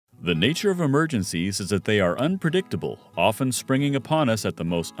The nature of emergencies is that they are unpredictable, often springing upon us at the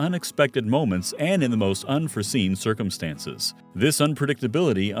most unexpected moments and in the most unforeseen circumstances. This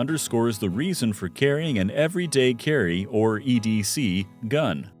unpredictability underscores the reason for carrying an everyday carry, or EDC,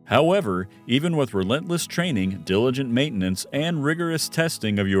 gun. However, even with relentless training, diligent maintenance, and rigorous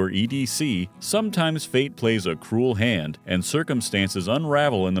testing of your EDC, sometimes fate plays a cruel hand and circumstances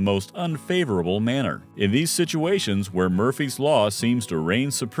unravel in the most unfavorable manner. In these situations where Murphy's Law seems to reign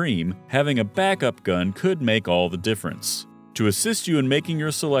supreme, having a backup gun could make all the difference. To assist you in making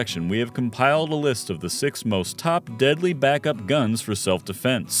your selection, we have compiled a list of the 6 most top deadly backup guns for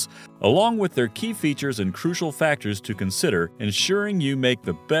self-defense, along with their key features and crucial factors to consider, ensuring you make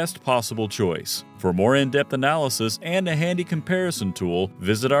the best possible choice. For more in-depth analysis and a handy comparison tool,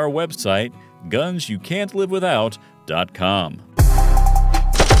 visit our website, GunsYouCan'tLiveWithout.com.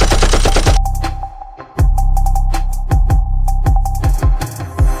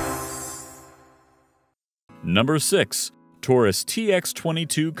 Number 6. Taurus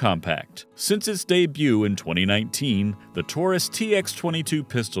TX22 Compact. Since its debut in 2019, the Taurus TX22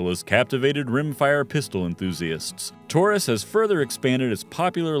 pistol has captivated rimfire pistol enthusiasts. Taurus has further expanded its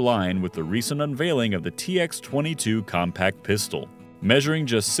popular line with the recent unveiling of the TX22 Compact pistol. Measuring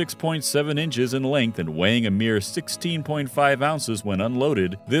just 6.7 inches in length and weighing a mere 16.5 ounces when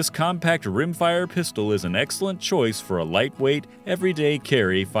unloaded, this compact rimfire pistol is an excellent choice for a lightweight, everyday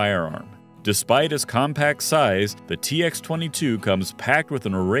carry firearm. Despite its compact size, the TX22 comes packed with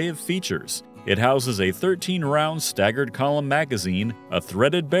an array of features. It houses a 13-round staggered column magazine, a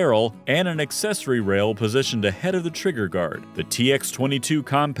threaded barrel, and an accessory rail positioned ahead of the trigger guard. The TX22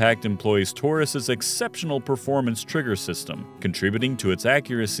 Compact employs Taurus's exceptional performance trigger system, contributing to its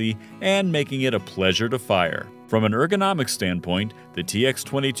accuracy and making it a pleasure to fire. From an ergonomic standpoint, the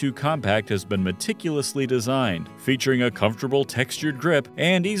TX22 Compact has been meticulously designed, featuring a comfortable textured grip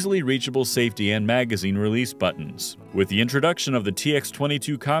and easily reachable safety and magazine release buttons. With the introduction of the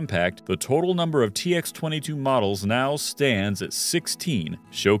TX22 Compact, the total number of TX22 models now stands at 16,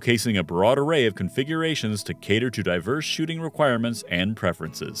 showcasing a broad array of configurations to cater to diverse shooting requirements and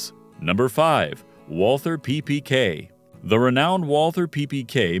preferences. Number 5. Walther PPK. The renowned Walther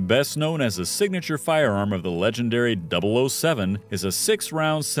PPK, best known as the signature firearm of the legendary 007, is a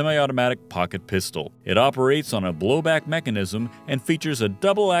 6-round semi-automatic pocket pistol. It operates on a blowback mechanism and features a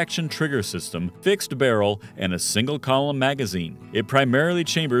double-action trigger system, fixed barrel, and a single-column magazine. It primarily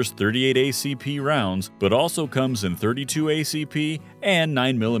chambers 38 ACP rounds, but also comes in 32 ACP and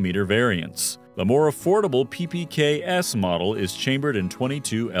 9mm variants. The more affordable PPK-S model is chambered in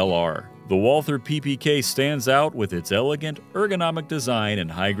 22 LR. The Walther PPK stands out with its elegant, ergonomic design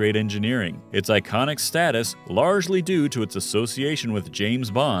and high-grade engineering. Its iconic status, largely due to its association with James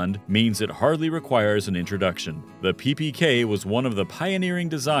Bond, means it hardly requires an introduction. The PPK was one of the pioneering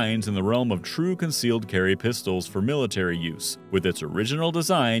designs in the realm of true concealed carry pistols for military use, with its original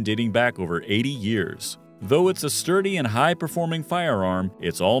design dating back over 80 years. Though it's a sturdy and high-performing firearm,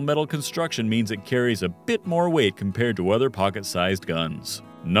 its all-metal construction means it carries a bit more weight compared to other pocket-sized guns.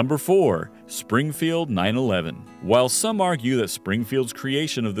 Number 4. Springfield 911. While some argue that Springfield's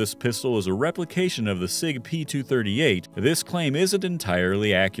creation of this pistol is a replication of the Sig P238, this claim isn't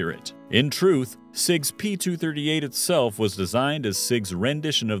entirely accurate. In truth, Sig's P238 itself was designed as Sig's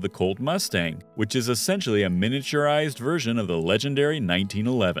rendition of the Colt Mustang, which is essentially a miniaturized version of the legendary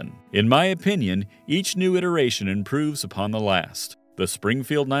 1911. In my opinion, each new iteration improves upon the last. The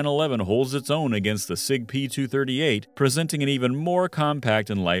Springfield 911 holds its own against the Sig P238, presenting an even more compact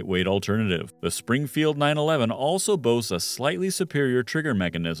and lightweight alternative. The Springfield 911 also boasts a slightly superior trigger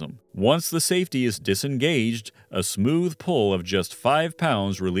mechanism. Once the safety is disengaged, a smooth pull of just 5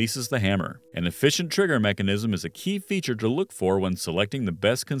 pounds releases the hammer. An efficient trigger mechanism is a key feature to look for when selecting the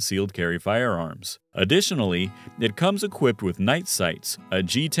best concealed carry firearms. Additionally, it comes equipped with night sights, a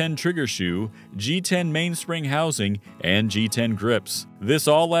G10 trigger shoe, G10 mainspring housing, and G10 grips. This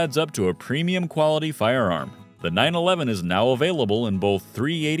all adds up to a premium quality firearm. The 911 is now available in both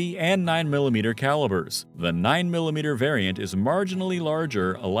 .380 and 9mm calibers. The 9mm variant is marginally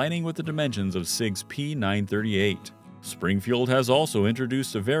larger, aligning with the dimensions of Sig's P938. Springfield has also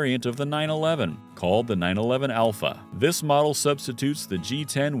introduced a variant of the 911, called the 911 Alpha. This model substitutes the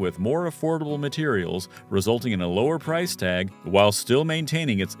G10 with more affordable materials, resulting in a lower price tag while still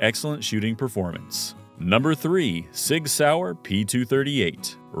maintaining its excellent shooting performance. Number 3. Sig Sauer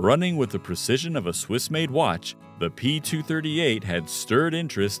P238. Running with the precision of a Swiss-made watch, the P238 had stirred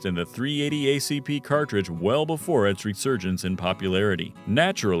interest in the .380 ACP cartridge well before its resurgence in popularity.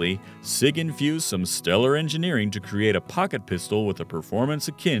 Naturally, Sig infused some stellar engineering to create a pocket pistol with a performance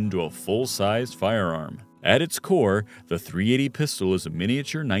akin to a full-sized firearm. At its core, the .380 pistol is a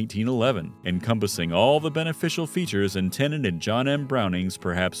miniature 1911, encompassing all the beneficial features intended in John M. Browning's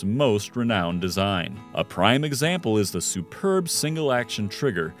perhaps most renowned design. A prime example is the superb single-action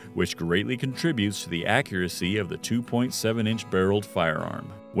trigger, which greatly contributes to the accuracy of the 2.7-inch barreled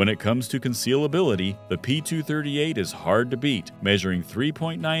firearm. When it comes to concealability, the P238 is hard to beat, measuring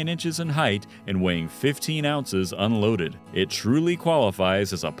 3.9 inches in height and weighing 15 ounces unloaded. It truly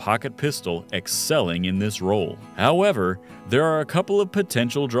qualifies as a pocket pistol, excelling in this role. However, there are a couple of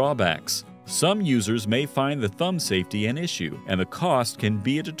potential drawbacks. Some users may find the thumb safety an issue, and the cost can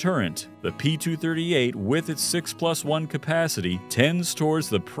be a deterrent. The P238, with its 6+1 capacity, tends towards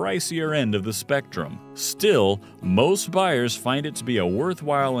the pricier end of the spectrum. Still, most buyers find it to be a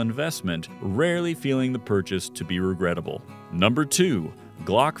worthwhile investment, rarely feeling the purchase to be regrettable. Number 2.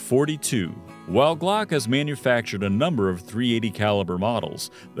 Glock 42. While Glock has manufactured a number of .380 caliber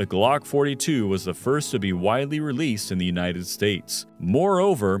models, the Glock 42 was the first to be widely released in the United States.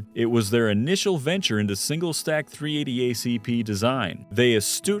 Moreover, it was their initial venture into single-stack .380 ACP design. They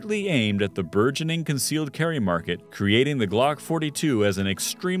astutely aimed at the burgeoning concealed carry market, creating the Glock 42 as an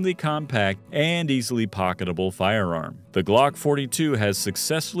extremely compact and easily pocketable firearm. The Glock 42 has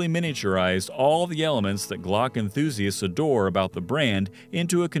successfully miniaturized all the elements that Glock enthusiasts adore about the brand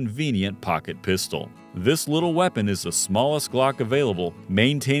into a convenient pocket pistol. This little weapon is the smallest Glock available,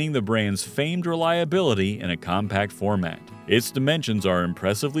 maintaining the brand's famed reliability in a compact format. Its dimensions are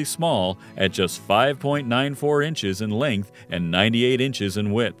impressively small at just 5.94 inches in length and 98 inches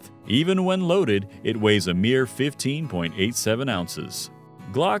in width. Even when loaded, it weighs a mere 15.87 ounces.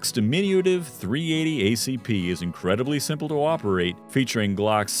 Glock's diminutive .380 ACP is incredibly simple to operate, featuring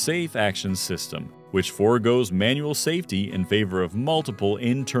Glock's Safe Action System, which foregoes manual safety in favor of multiple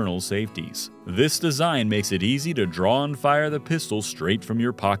internal safeties. This design makes it easy to draw and fire the pistol straight from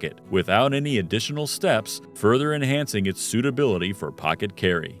your pocket, without any additional steps, further enhancing its suitability for pocket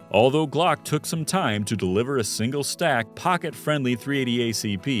carry. Although Glock took some time to deliver a single-stack, pocket-friendly .380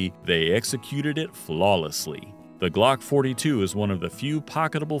 ACP, they executed it flawlessly. The Glock 42 is one of the few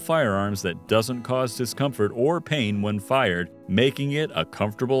pocketable firearms that doesn't cause discomfort or pain when fired, making it a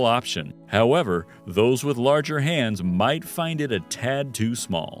comfortable option. However, those with larger hands might find it a tad too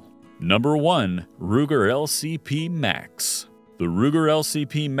small. Number 1. Ruger LCP Max. The Ruger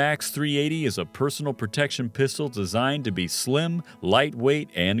LCP Max 380 is a personal protection pistol designed to be slim, lightweight,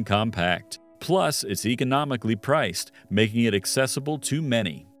 and compact. Plus, it's economically priced, making it accessible to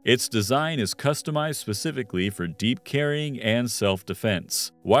many. Its design is customized specifically for deep carrying and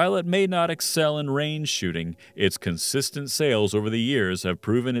self-defense. While it may not excel in range shooting, its consistent sales over the years have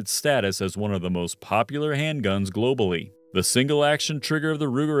proven its status as one of the most popular handguns globally. The single-action trigger of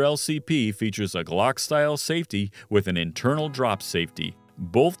the Ruger LCP features a Glock-style safety with an internal drop safety,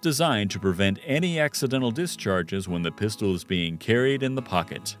 both designed to prevent any accidental discharges when the pistol is being carried in the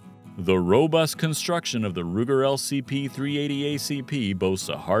pocket. The robust construction of the Ruger LCP 380 ACP boasts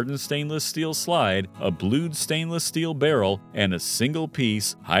a hardened stainless steel slide, a blued stainless steel barrel, and a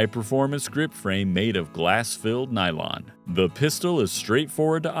single-piece, high-performance grip frame made of glass-filled nylon. The pistol is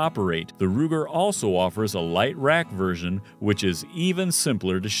straightforward to operate. The Ruger also offers a light rack version, which is even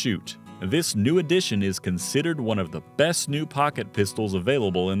simpler to shoot. This new addition is considered one of the best new pocket pistols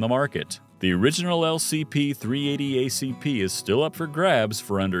available in the market. The original LCP 380 ACP is still up for grabs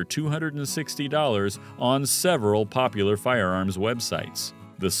for under $260 on several popular firearms websites.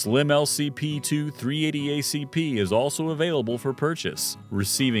 The slim LCP2 380 ACP is also available for purchase,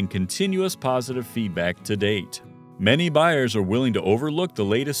 receiving continuous positive feedback to date. Many buyers are willing to overlook the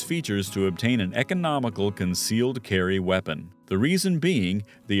latest features to obtain an economical concealed carry weapon. The reason being,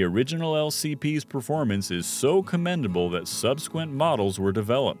 the original LCP's performance is so commendable that subsequent models were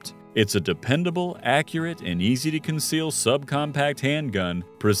developed. It's a dependable, accurate, and easy-to-conceal subcompact handgun,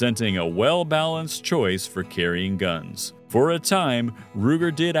 presenting a well-balanced choice for carrying guns. For a time,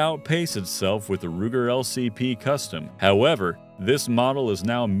 Ruger did outpace itself with the Ruger LCP Custom. However, this model is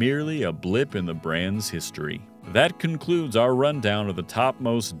now merely a blip in the brand's history. That concludes our rundown of the top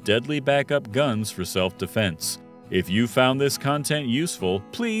most deadly backup guns for self-defense. If you found this content useful,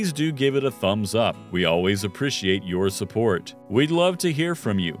 please do give it a thumbs up. We always appreciate your support. We'd love to hear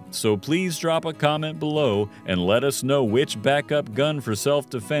from you, so please drop a comment below and let us know which backup gun for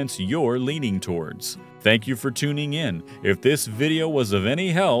self-defense you're leaning towards. Thank you for tuning in. If this video was of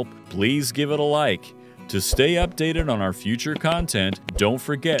any help, please give it a like. To stay updated on our future content, don't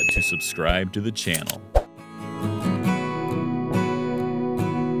forget to subscribe to the channel.